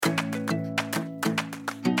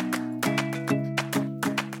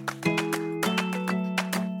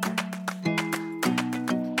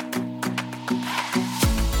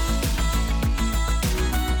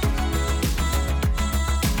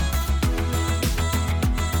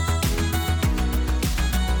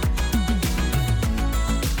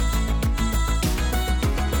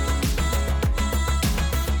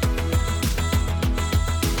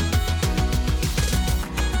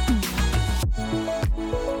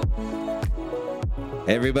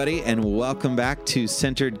Hey, everybody, and welcome back to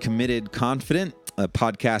Centered, Committed, Confident, a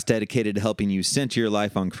podcast dedicated to helping you center your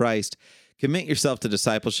life on Christ, commit yourself to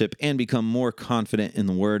discipleship, and become more confident in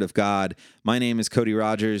the Word of God. My name is Cody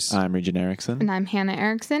Rogers. I'm Regin Erickson. And I'm Hannah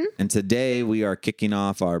Erickson. And today we are kicking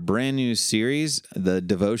off our brand new series. The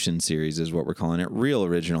Devotion series is what we're calling it. Real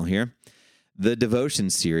original here. The Devotion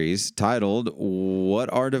series titled,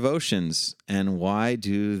 What Are Devotions and Why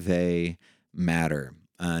Do They Matter?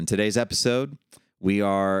 In today's episode, we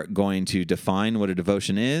are going to define what a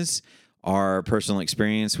devotion is, our personal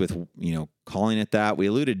experience with, calling it that. We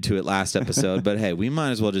alluded to it last episode, but hey, we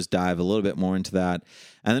might as well just dive a little bit more into that.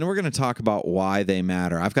 And then we're going to talk about why they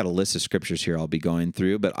matter. I've got a list of scriptures here I'll be going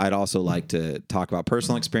through, but I'd also like to talk about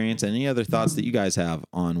personal experience and any other thoughts that you guys have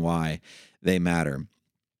on why they matter.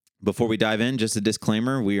 Before we dive in, just a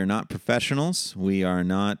disclaimer, we are not professionals. We are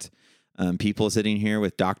not people sitting here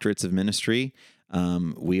with doctorates of ministry.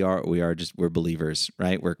 We're believers,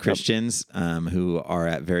 right? We're Christians who are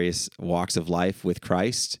at various walks of life with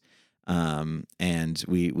Christ. And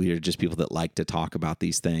we are just people that like to talk about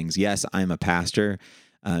these things. Yes, I'm a pastor.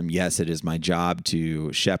 Yes, it is my job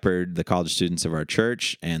to shepherd the college students of our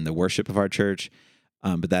church and the worship of our church.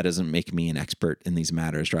 But that doesn't make me an expert in these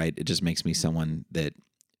matters, right? It just makes me someone that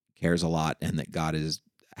cares a lot and that God has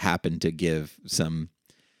happened to give some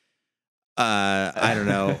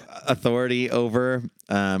authority over,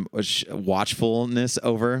 watchfulness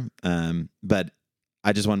over. But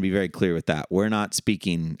I just want to be very clear with that. We're not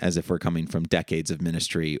speaking as if we're coming from decades of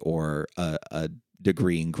ministry or a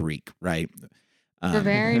degree in Greek, right? We're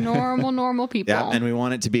very normal people. Yeah, and we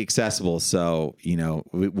want it to be accessible. So,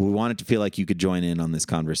 we want it to feel like you could join in on this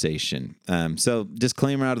conversation. So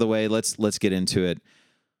disclaimer out of the way. Let's get into it.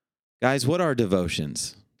 Guys, what are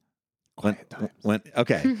devotions?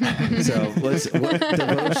 Okay. So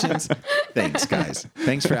devotions. Thanks, guys.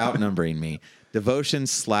 Thanks for outnumbering me.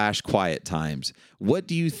 Devotions / quiet times. What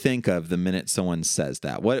do you think of the minute someone says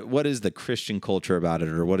that? What is the Christian culture about it,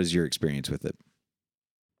 or what is your experience with it?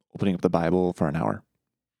 Opening up the Bible for an hour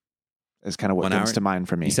is kind of what comes to mind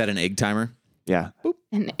for me. You said an egg timer? Yeah. Boop.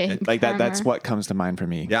 An egg like timer. That's what comes to mind for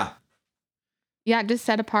me. Yeah. Yeah, just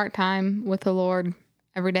set apart time with the Lord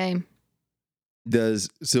every day.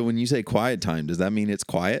 So when you say quiet time, does that mean it's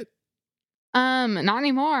quiet? Not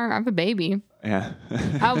anymore. I have a baby. Yeah.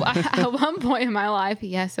 At one point in my life,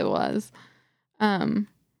 yes, it was. But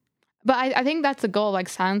I think that's the goal, like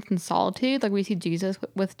silence and solitude. Like we see Jesus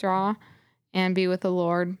withdraw and be with the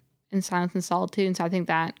Lord in silence and solitude. And so I think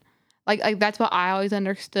that, like that's what I always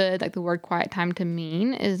understood, like the word quiet time to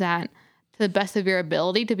mean, is that to the best of your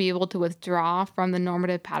ability to be able to withdraw from the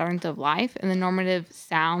normative patterns of life and the normative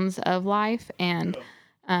sounds of life and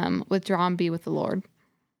withdraw and be with the Lord.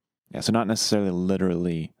 Yeah, so not necessarily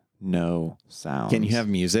literally no sounds. Can you have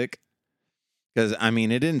music? Because, it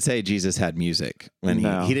didn't say Jesus had music. When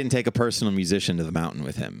he didn't take a personal musician to the mountain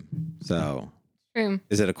with him. So True.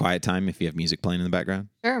 Is it a quiet time if you have music playing in the background?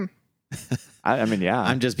 Sure. Yeah.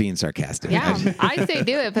 I'm just being sarcastic. Yeah, I say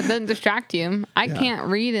do it, but it doesn't distract you. I can't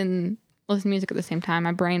read and listen to music at the same time.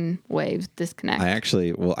 My brain waves disconnect.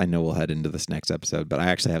 I know we'll head into this next episode, but I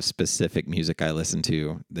actually have specific music I listen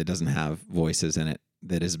to that doesn't have voices in it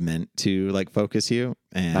that is meant to like focus you.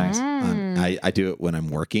 And nice. I do it when I'm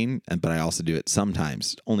working, but I also do it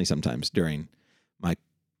only sometimes during my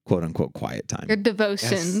quote unquote quiet time. Your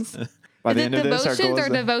devotions. Yes. By the end of this, our goal devotions is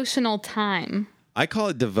or devotional time? I call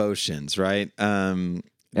it devotions, right?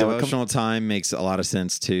 Devotional time makes a lot of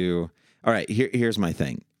sense to. All right, here's my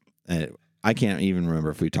thing. I can't even remember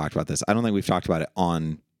if we talked about this. I don't think we've talked about it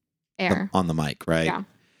on Air. on the mic, right? Yeah.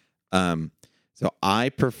 So I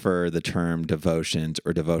prefer the term devotions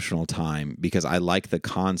or devotional time because I like the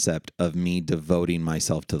concept of me devoting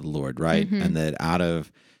myself to the Lord, right? Mm-hmm. And that out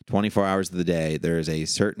of 24 hours of the day, there is a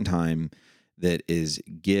certain time that is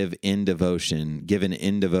given in devotion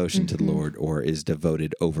mm-hmm. to the Lord, or is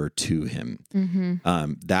devoted over to Him.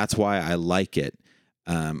 Mm-hmm. That's why I like it.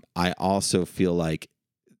 I also feel like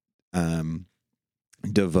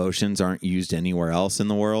devotions aren't used anywhere else in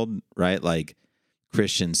the world, right? Like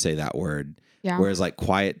Christians say that word. Yeah. Whereas like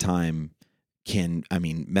quiet time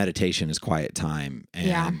meditation is quiet time,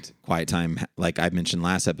 and quiet time, like I mentioned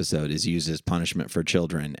last episode, is used as punishment for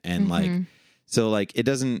children. And mm-hmm. like it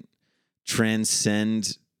doesn't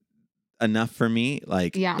transcend enough for me.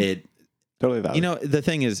 Like it totally valid. The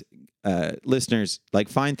thing is, listeners, like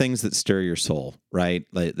find things that stir your soul, right?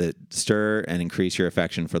 Like that stir and increase your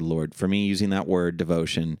affection for the Lord. For me, using that word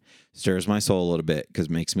devotion stirs my soul a little bit because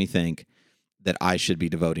it makes me think that I should be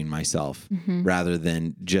devoting myself mm-hmm. rather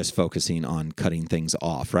than just focusing on cutting things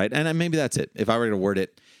off, right? And maybe that's it. If I were to word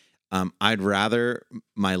it, I'd rather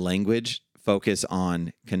my language focus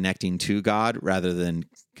on connecting to God rather than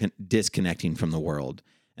disconnecting from the world.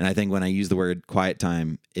 And I think when I use the word quiet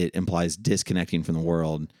time, it implies disconnecting from the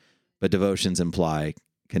world, but devotions imply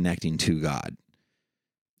connecting to God.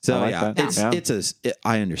 So I like yeah, that.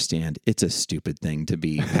 I understand it's a stupid thing to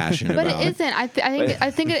be passionate But about. it isn't. I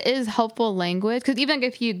think it is helpful language, because even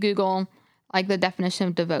if you Google like the definition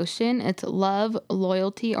of devotion, it's love,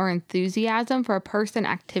 loyalty, or enthusiasm for a person,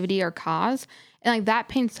 activity, or cause. And like that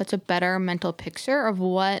paints such a better mental picture of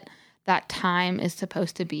what that time is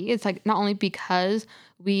supposed to be. It's like not only because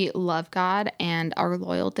we love God and are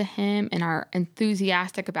loyal to Him and are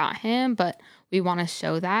enthusiastic about Him, but we want to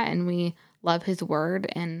show that, and we love His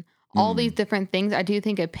word and all these different things. I do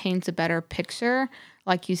think it paints a better picture,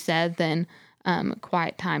 like you said, than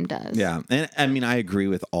quiet time does. Yeah. And I mean, I agree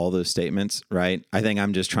with all those statements, right? I think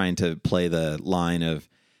I'm just trying to play the line of,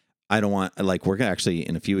 I don't want, like, we're going to actually,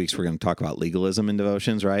 in a few weeks, we're going to talk about legalism in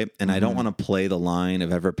devotions, right? And I don't want to play the line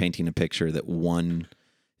of ever painting a picture that one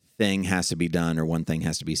thing has to be done or one thing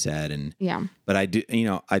has to be said. And Yeah. but I do,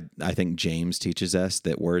 I think James teaches us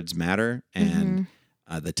that words matter, and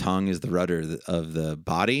the tongue is the rudder of the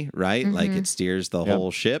body, right? Like it steers the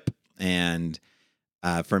whole ship. And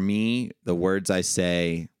for me, the words I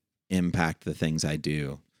say impact the things I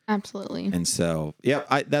do. Absolutely. And so,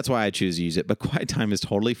 yeah, that's why I choose to use it. But quiet time is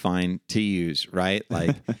totally fine to use, right?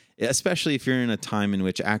 Like, especially if you're in a time in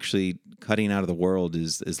which actually cutting out of the world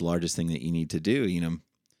is the largest thing that you need to do.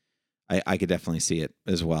 I could definitely see it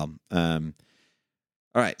as well.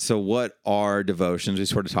 All right. So what are devotions? We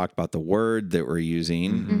sort of talked about the word that we're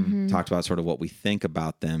using, talked about sort of what we think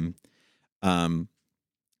about them.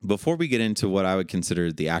 Before we get into what I would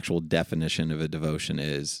consider the actual definition of a devotion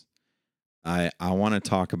is, I want to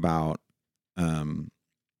talk about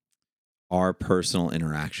our personal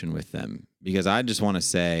interaction with them, because I just want to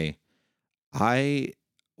say,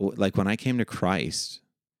 like when I came to Christ,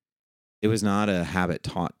 it was not a habit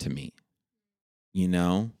taught to me,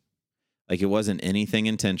 like it wasn't anything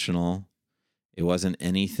intentional. It wasn't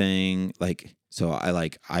anything so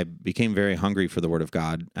I became very hungry for the word of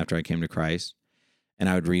God after I came to Christ. And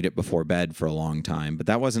I would read it before bed for a long time, but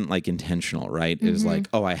that wasn't like intentional, right? It was like,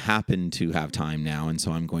 oh, I happen to have time now, and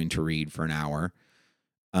so I'm going to read for an hour.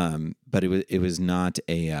 But it was not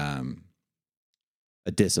a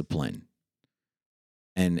discipline,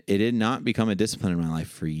 and it did not become a discipline in my life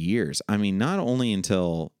for years. I mean, not only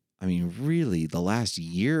until really the last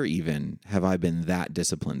year even have I been that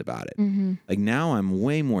disciplined about it. Like now I'm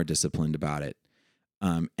way more disciplined about it,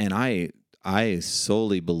 and I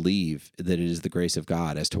solely believe that it is the grace of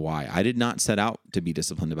God as to why. I did not set out to be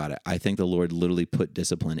disciplined about it. I think the Lord literally put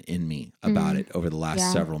discipline in me about it over the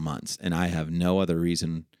last several months, and I have no other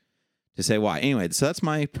reason to say why. Anyway, so that's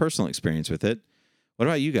my personal experience with it. What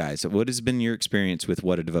about you guys? What has been your experience with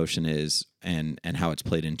what a devotion is and how it's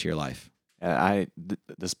played into your life?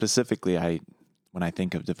 Specifically, when I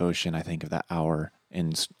think of devotion, I think of that hour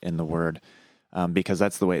in the Word, because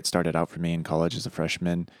that's the way it started out for me in college as a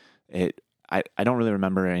freshman. I don't really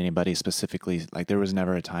remember anybody specifically, like there was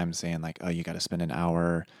never a time saying like, oh, you got to spend an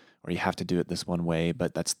hour or you have to do it this one way.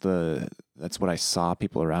 But that's what I saw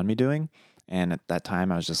people around me doing. And at that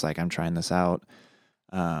time I was just like, I'm trying this out.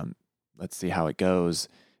 Let's see how it goes.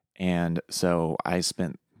 And so I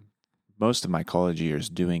spent most of my college years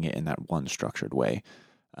doing it in that one structured way.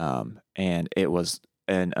 And it was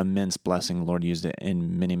an immense blessing. The Lord used it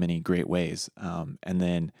in many, many great ways. And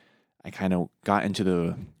then I kind of got into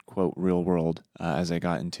the quote real world as I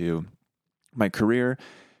got into my career,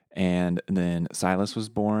 and then Silas was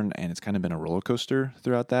born, and it's kind of been a roller coaster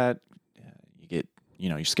throughout that. You get,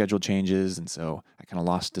 your schedule changes, and so I kind of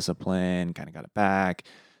lost discipline, kind of got it back.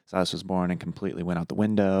 Silas was born and completely went out the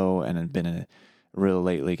window, and had been real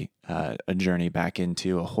lately a journey back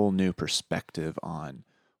into a whole new perspective on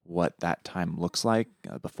what that time looks like.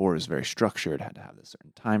 Before it was very structured, had to have this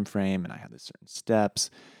certain time frame, and I had this certain steps.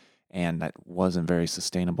 And that wasn't very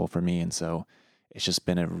sustainable for me. And so it's just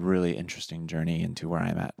been a really interesting journey into where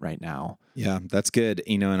I'm at right now. Yeah, that's good.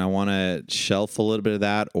 And I want to shelf a little bit of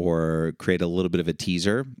that or create a little bit of a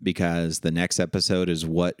teaser, because the next episode is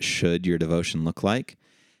what should your devotion look like?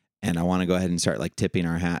 And I want to go ahead and start tipping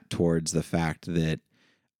our hat towards the fact that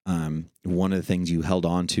one of the things you held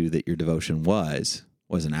on to that your devotion was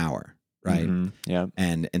an hour, right? Yeah.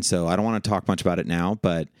 And so I don't want to talk much about it now,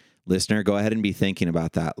 but listener, go ahead and be thinking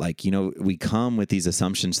about that. We come with these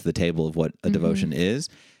assumptions to the table of what a devotion is.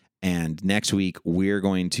 And next week, we're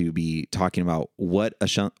going to be talking about what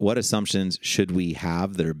assumptions should we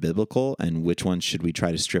have that are biblical, and which ones should we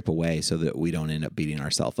try to strip away so that we don't end up beating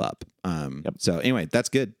ourselves up. So anyway, that's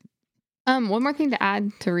good. One more thing to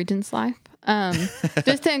add to Regent's life.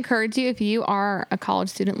 Just to encourage you, if you are a college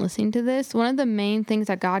student listening to this, one of the main things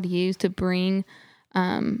that God used to bring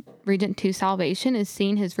Regent to salvation is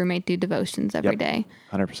seeing his roommate do devotions every day.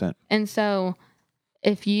 100%. And so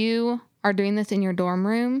if you are doing this in your dorm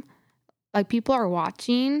room, like people are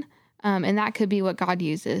watching, and that could be what God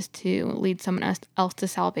uses to lead someone else to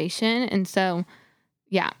salvation. And so,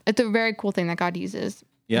 yeah, it's a very cool thing that God uses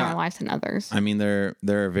in our lives and others. I mean, there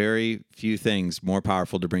are very few things more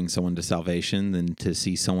powerful to bring someone to salvation than to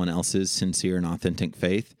see someone else's sincere and authentic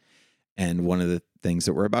faith. And one of the things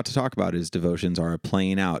that we're about to talk about is devotions are a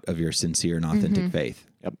playing out of your sincere and authentic faith.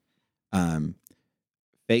 Yep.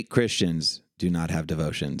 Fake Christians do not have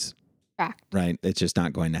devotions. Fact. Right? It's just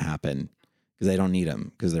not going to happen because they don't need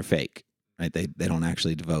them because they're fake. Right? They don't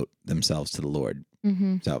actually devote themselves to the Lord.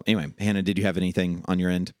 Mm-hmm. So anyway, Hannah, did you have anything on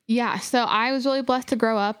your end? Yeah, so I was really blessed to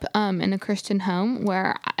grow up in a Christian home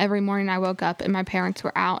where every morning I woke up and my parents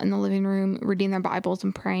were out in the living room reading their Bibles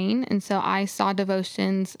and praying. And so I saw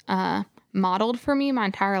devotions modeled for me my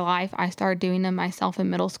entire life. I started doing them myself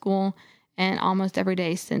in middle school and almost every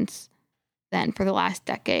day since then for the last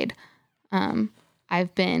decade.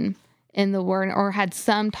 I've been in the Word or had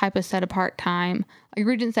some type of set apart time. Like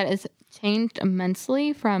Regent said, it's changed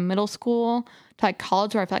immensely from middle school to like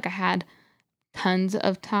college where I feel like I had tons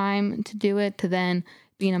of time to do it to then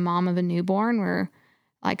being a mom of a newborn where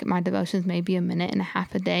like my devotions may be a minute and a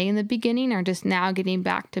half a day in the beginning or just now getting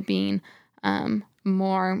back to being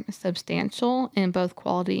more substantial in both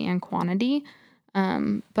quality and quantity.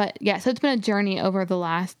 But yeah, so it's been a journey over the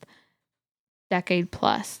last decade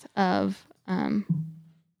plus of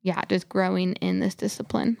just growing in this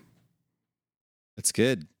discipline. That's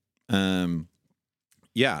good. I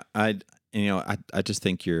just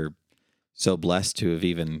think you're so blessed to have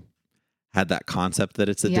even had that concept that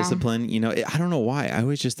it's a discipline. You know, I don't know why. I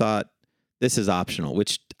always just thought this is optional,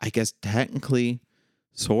 which I guess technically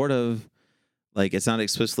sort of like it's not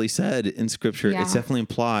explicitly said in scripture. Yeah. It's definitely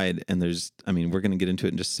implied. And we're going to get into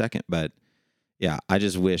it in just a second, but yeah, I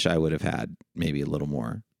just wish I would have had maybe a little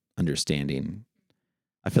more understanding.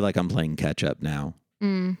 I feel like I'm playing catch up now,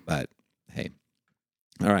 but hey.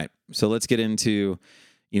 All right. So let's get into,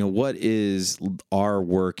 what is our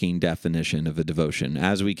working definition of a devotion?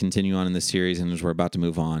 As we continue on in this series and as we're about to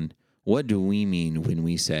move on, what do we mean when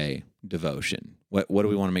we say devotion? What do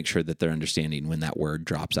we want to make sure that they're understanding when that word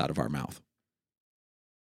drops out of our mouth?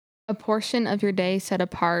 A portion of your day set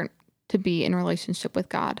apart to be in relationship with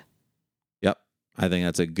God. Yep. I think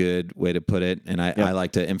that's a good way to put it. And I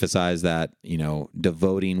like to emphasize that,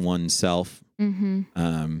 devoting oneself,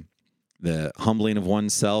 the humbling of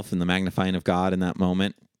oneself and the magnifying of God in that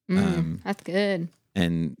moment. That's good.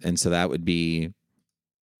 And so that would be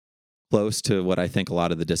close to what I think a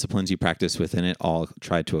lot of the disciplines you practice within it all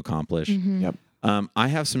try to accomplish. Mm-hmm. Yep. I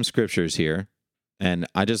have some scriptures here, and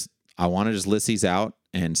I want to just list these out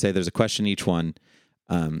and say there's a question each one,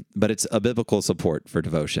 but it's a biblical support for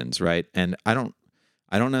devotions, right? And I don't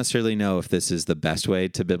necessarily know if this is the best way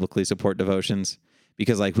to biblically support devotions.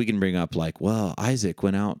 Because like we can bring up like, well, Isaac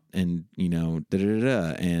went out and, and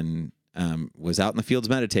was out in the fields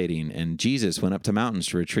meditating, and Jesus went up to mountains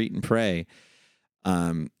to retreat and pray.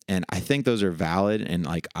 And I think those are valid. And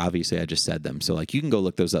like, obviously I just said them. So like, you can go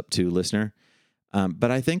look those up too, listener. But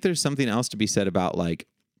I think there's something else to be said about like,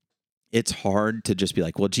 it's hard to just be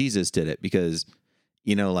like, well, Jesus did it because,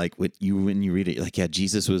 like when you read it, like, yeah,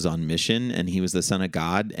 Jesus was on mission and he was the Son of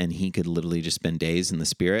God and he could literally just spend days in the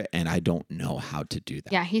Spirit. And I don't know how to do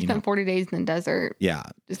that. Yeah. He spent 40 days in the desert. Yeah.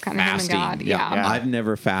 Just kind of him and God. Yeah. I've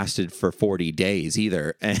never fasted for 40 days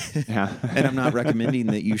either. And I'm not recommending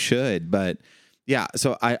that you should, but yeah.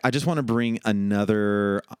 So I just want to bring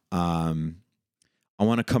another, I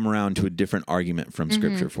want to come around to a different argument from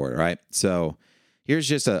scripture for it. Right. So here's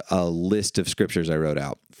just a list of scriptures I wrote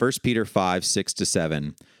out. 1 Peter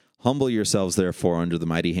 5:6-7. Humble yourselves, therefore, under the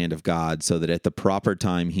mighty hand of God, so that at the proper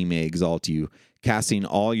time he may exalt you, casting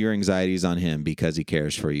all your anxieties on him because he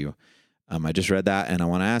cares for you. I just read that, and I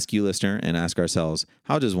want to ask you, listener, and ask ourselves,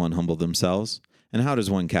 how does one humble themselves, and how does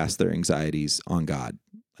one cast their anxieties on God?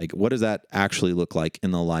 Like, what does that actually look like in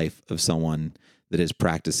the life of someone that is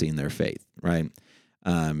practicing their faith, right?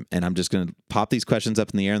 And I'm just going to pop these questions up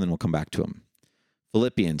in the air, and then we'll come back to them.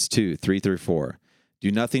 Philippians 2:3-4. Do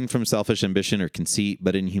nothing from selfish ambition or conceit,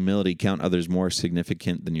 but in humility count others more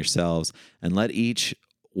significant than yourselves, and let each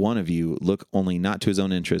one of you look only not to his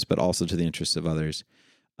own interests, but also to the interests of others.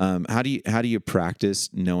 How do you practice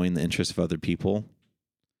knowing the interests of other people?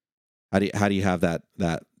 How do you have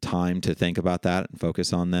that time to think about that and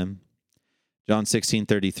focus on them? John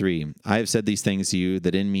 16:33. I have said these things to you,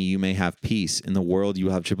 that in me you may have peace. In the world you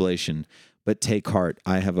will have tribulation, but take heart.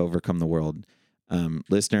 I have overcome the world.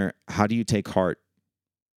 Listener, how do you take heart?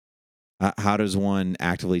 How does one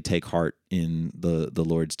actively take heart in the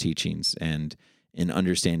Lord's teachings and in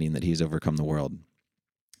understanding that he's overcome the world?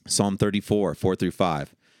 Psalm 34,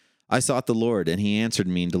 4-5. I sought the Lord, and he answered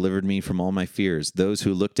me and delivered me from all my fears. Those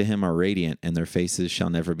who look to him are radiant, and their faces shall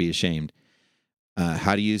never be ashamed.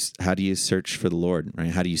 How do you search for the Lord?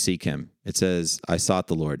 Right? How do you seek him? It says, I sought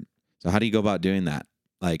the Lord. So how do you go about doing that?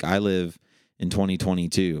 Like, I live in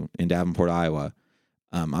 2022 in Davenport, Iowa.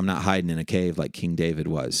 I'm not hiding in a cave like King David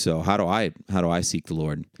was. So how do I seek the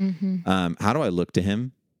Lord? Mm-hmm. How do I look to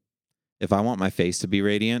him? If I want my face to be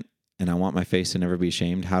radiant and I want my face to never be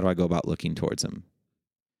ashamed, how do I go about looking towards him?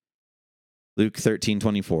 Luke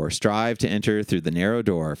 13:24. Strive to enter through the narrow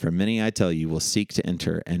door, for many, I tell you, will seek to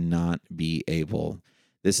enter and not be able.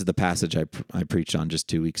 This is the passage I preached on just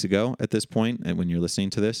 2 weeks ago at this point, and when you're listening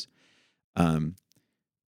to this.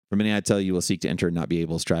 For many, I tell you, will seek to enter and not be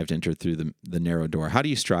able. Strive to enter through the narrow door. How do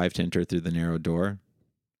you strive to enter through the narrow door?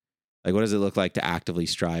 Like, what does it look like to actively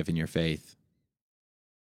strive in your faith?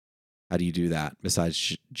 How do you do that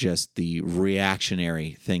besides just the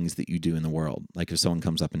reactionary things that you do in the world? Like if someone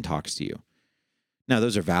comes up and talks to you. Now,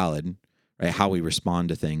 those are valid, right? How we respond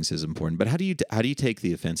to things is important. But how do you take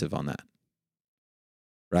the offensive on that?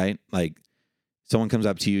 Right? Like someone comes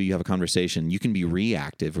up to you, you have a conversation. You can be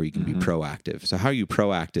reactive or you can be proactive. So how are you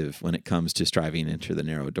proactive when it comes to striving into the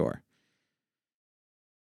narrow door?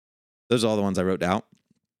 Those are all the ones I wrote out.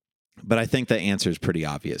 But I think the answer is pretty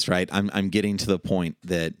obvious, right? I'm getting to the point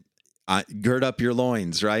that gird up your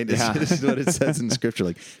loins, right? Yeah. This is what it says in Scripture.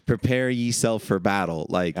 Like, prepare ye self for battle.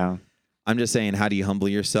 Like, Yeah. I'm just saying, how do you humble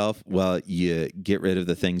yourself? Well, you get rid of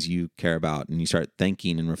the things you care about and you start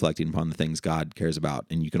thinking and reflecting upon the things God cares about.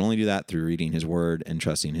 And you can only do that through reading his word and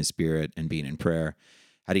trusting his spirit and being in prayer.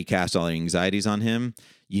 How do you cast all your anxieties on him?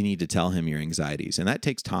 You need to tell him your anxieties. And that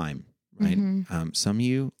takes time, right? Mm-hmm. Some of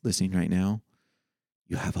you listening right now,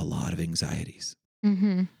 you have a lot of anxieties.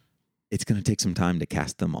 Mm-hmm. It's going to take some time to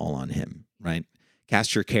cast them all on him, right?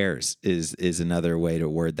 Cast your cares is another way to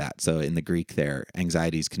word that. So in the Greek there,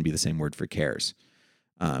 anxieties can be the same word for cares.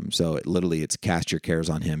 So it's cast your cares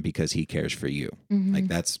on him because he cares for you. Mm-hmm. Like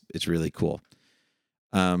it's really cool.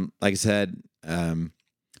 Like I said,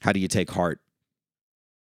 how do you take heart?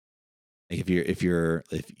 Like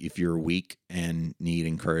if you're weak and need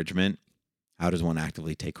encouragement, how does one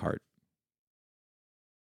actively take heart?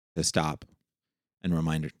 To stop and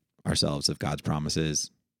remind ourselves of God's promises,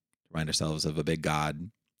 remind ourselves of a big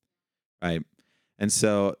God, right? And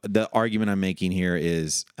so the argument I'm making here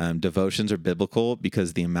is devotions are biblical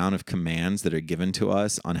because the amount of commands that are given to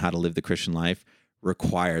us on how to live the Christian life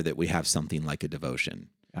require that we have something like a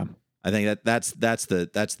devotion. Yeah. I think that's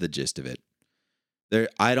the gist of it.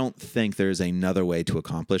 I don't think there's another way to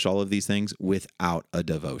accomplish all of these things without a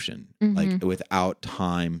devotion, like without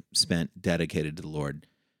time spent dedicated to the Lord.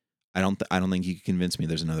 I don't think you can convince me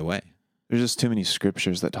there's another way. There's just too many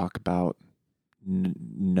scriptures that talk about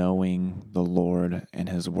knowing the Lord and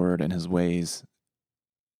his word and his ways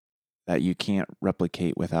that you can't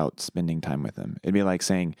replicate without spending time with him. It'd be like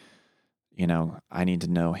saying, I need to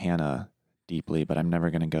know Hannah deeply, but I'm never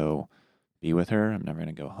going to go be with her. I'm never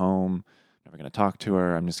going to go home. I'm never going to talk to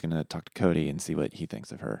her. I'm just going to talk to Cody and see what he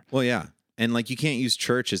thinks of her. Well, yeah. And like, you can't use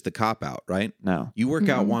church as the cop out, right? No. You work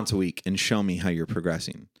out once a week and show me how you're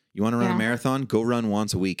progressing. You want to run a marathon? Go run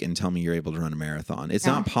once a week and tell me you're able to run a marathon. It's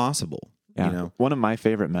not possible. Yeah. One of my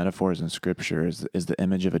favorite metaphors in scripture is the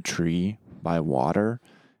image of a tree by water.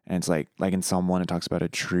 And it's like in Psalm 1, it talks about a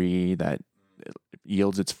tree that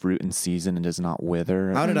yields its fruit in season and does not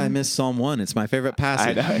wither. How did I miss Psalm 1? It's my favorite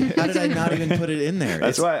passage. How did I not even put it in there?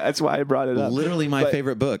 That's why I brought it up. Literally my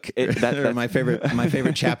favorite book. Or my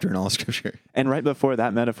favorite chapter in all Scripture. And right before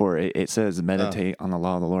that metaphor, it says, meditate on the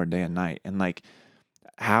law of the Lord day and night. And like,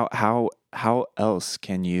 how else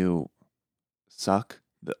can you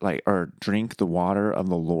or drink the water of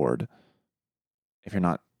the Lord if you're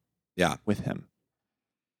not with him?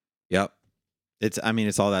 Yep.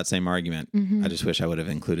 It's all that same argument. I just wish I would have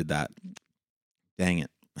included that. Dang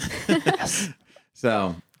it. Yes.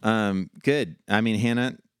 So, good. I mean,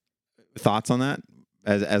 Hannah, thoughts on that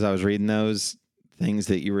as I was reading those things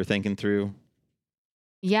that you were thinking through?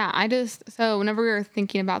 Yeah, so whenever we were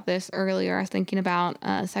thinking about this earlier, I was thinking about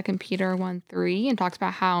 2 Peter 1:3 and talks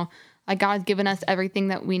about how like God's given us everything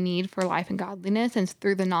that we need for life and godliness, and it's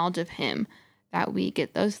through the knowledge of him that we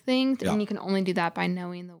get those things. Yeah. And you can only do that by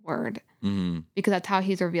knowing the word because that's how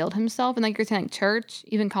he's revealed himself. And like you're saying, like church,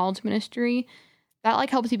 even college ministry, that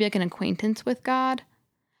like helps you be like an acquaintance with God.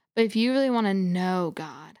 But if you really want to know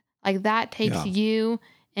God, like that takes Yeah. you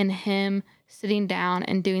and him sitting down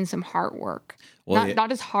and doing some heart work. Well, Not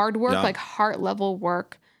just hard work, yeah. like heart level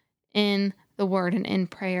work in the word and in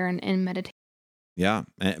prayer and in meditation. Yeah.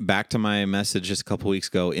 And back to my message just a couple weeks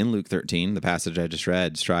ago in Luke 13, the passage I just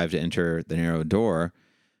read, strive to enter the narrow door,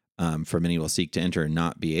 for many will seek to enter and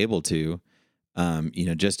not be able to.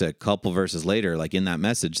 Just a couple verses later, like in that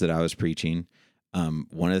message that I was preaching,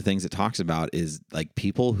 one of the things it talks about is like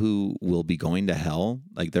people who will be going to hell.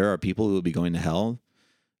 Like there are people who will be going to hell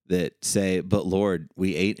that say, but Lord,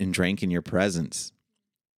 we ate and drank in your presence.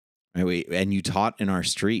 Right? And you taught in our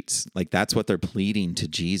streets. Like that's what they're pleading to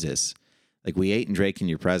Jesus. Like we ate and drank in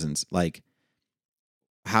your presence. Like,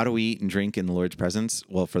 how do we eat and drink in the Lord's presence?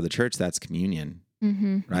 Well, for the church, that's communion,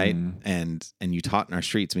 right? And you taught in our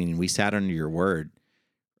streets, meaning we sat under your word,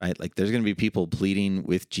 right? Like there's going to be people pleading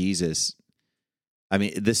with Jesus. I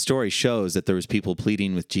mean, this story shows that there was people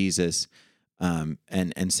pleading with Jesus,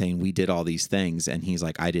 and saying we did all these things, and he's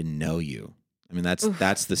like, I didn't know you. I mean,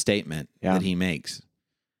 that's the statement that he makes.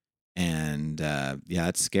 And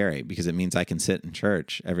it's scary because it means I can sit in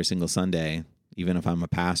church every single Sunday, even if I'm a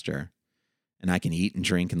pastor, and I can eat and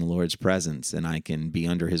drink in the Lord's presence, and I can be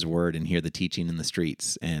under his word and hear the teaching in the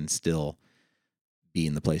streets and still be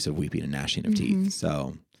in the place of weeping and gnashing of teeth.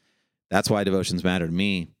 So that's why devotions matter to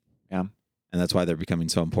me. Yeah. And that's why they're becoming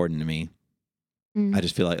so important to me. I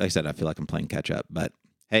just feel like I said, I feel like I'm playing catch up, but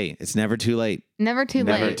hey, it's never too late. Never too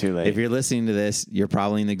Never late. too late. If you're listening to this, you're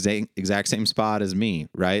probably in the exact same spot as me,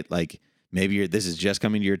 right? Like maybe this is just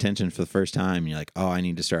coming to your attention for the first time. You're like, oh, I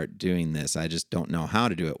need to start doing this. I just don't know how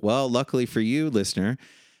to do it. Well, luckily for you, listener,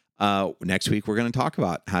 next week we're going to talk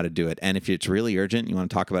about how to do it. And if it's really urgent, you want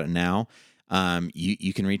to talk about it now,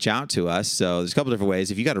 you can reach out to us. So there's a couple different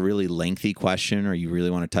ways. If you got a really lengthy question or you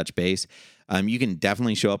really want to touch base, you can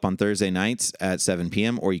definitely show up on Thursday nights at 7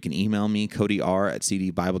 p.m. or you can email me,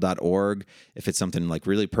 CodyR@cdbible.org, if it's something like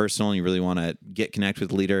really personal and you really want to get connected with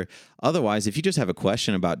the leader. Otherwise, if you just have a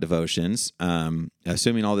question about devotions,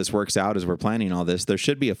 assuming all this works out as we're planning all this, there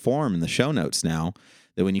should be a form in the show notes now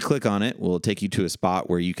that when you click on it, will take you to a spot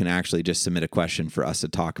where you can actually just submit a question for us to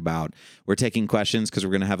talk about. We're taking questions because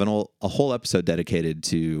we're going to have a whole episode dedicated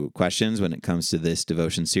to questions when it comes to this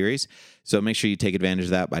devotion series. So make sure you take advantage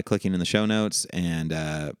of that by clicking in the show notes and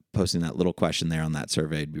posting that little question there on that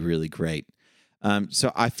survey. It'd be really great.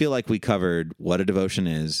 So I feel like we covered what a devotion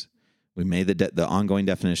is. We made the ongoing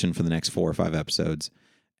definition for the next 4 or 5 episodes,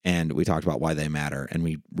 and we talked about why they matter. And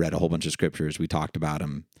we read a whole bunch of scriptures. We talked about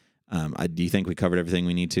them. Do you think we covered everything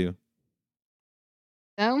we need to?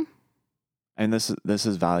 So, And this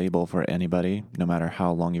is valuable for anybody, no matter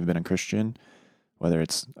how long you've been a Christian, whether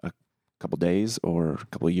it's a couple days or a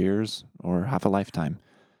couple years or half a lifetime.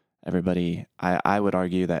 Everybody, I would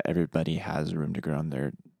argue that everybody has room to grow in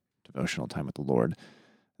their devotional time with the Lord.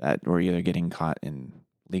 That we're either getting caught in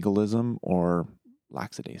legalism or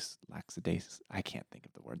laxadays. I can't think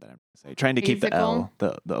of the word that I'm going to say. Trying to keep the L,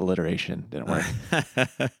 the alliteration didn't work.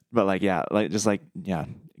 But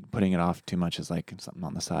putting it off too much is like something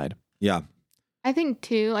on the side. Yeah. I think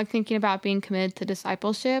too, like thinking about being committed to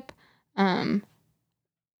discipleship,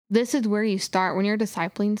 this is where you start when you're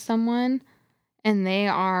discipling someone and they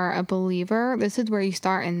are a believer. This is where you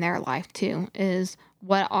start in their life too, is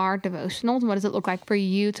what are devotionals? What does it look like for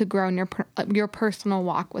you to grow in your personal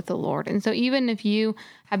walk with the Lord? And so even if you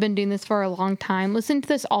have been doing this for a long time, listen to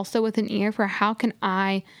this also with an ear for how can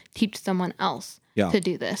I teach someone else to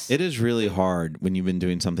do this? It is really hard when you've been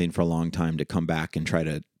doing something for a long time to come back and try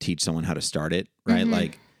to teach someone how to start it, right?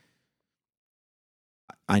 Like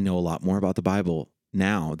I know a lot more about the Bible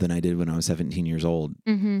now than I did when I was 17 years old.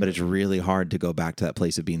 But it's really hard to go back to that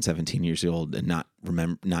place of being 17 years old and not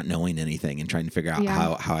knowing anything and trying to figure out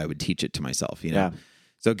how I would teach it to myself, you know? Yeah.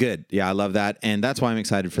 So good. Yeah, I love that. And that's why I'm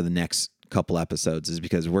excited for the next couple episodes, is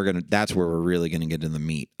because that's where we're really going to get into the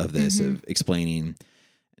meat of this, of explaining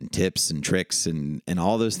and tips and tricks and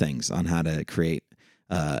all those things on how to create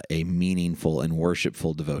a meaningful and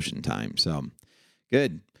worshipful devotion time. So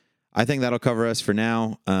good. I think that'll cover us for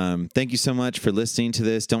now. Thank you so much for listening to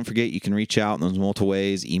this. Don't forget, you can reach out in those multiple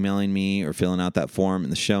ways, emailing me or filling out that form in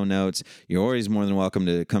the show notes. You're always more than welcome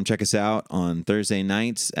to come check us out on Thursday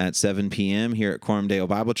nights at 7 p.m. here at Coram Deo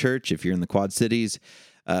Bible Church if you're in the Quad Cities.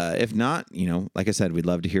 If not, like I said, we'd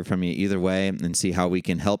love to hear from you either way and see how we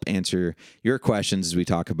can help answer your questions as we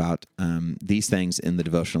talk about these things in the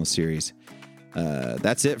devotional series.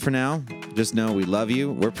 That's it for now. Just know we love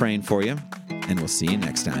you. We're praying for you, and we'll see you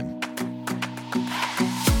next time.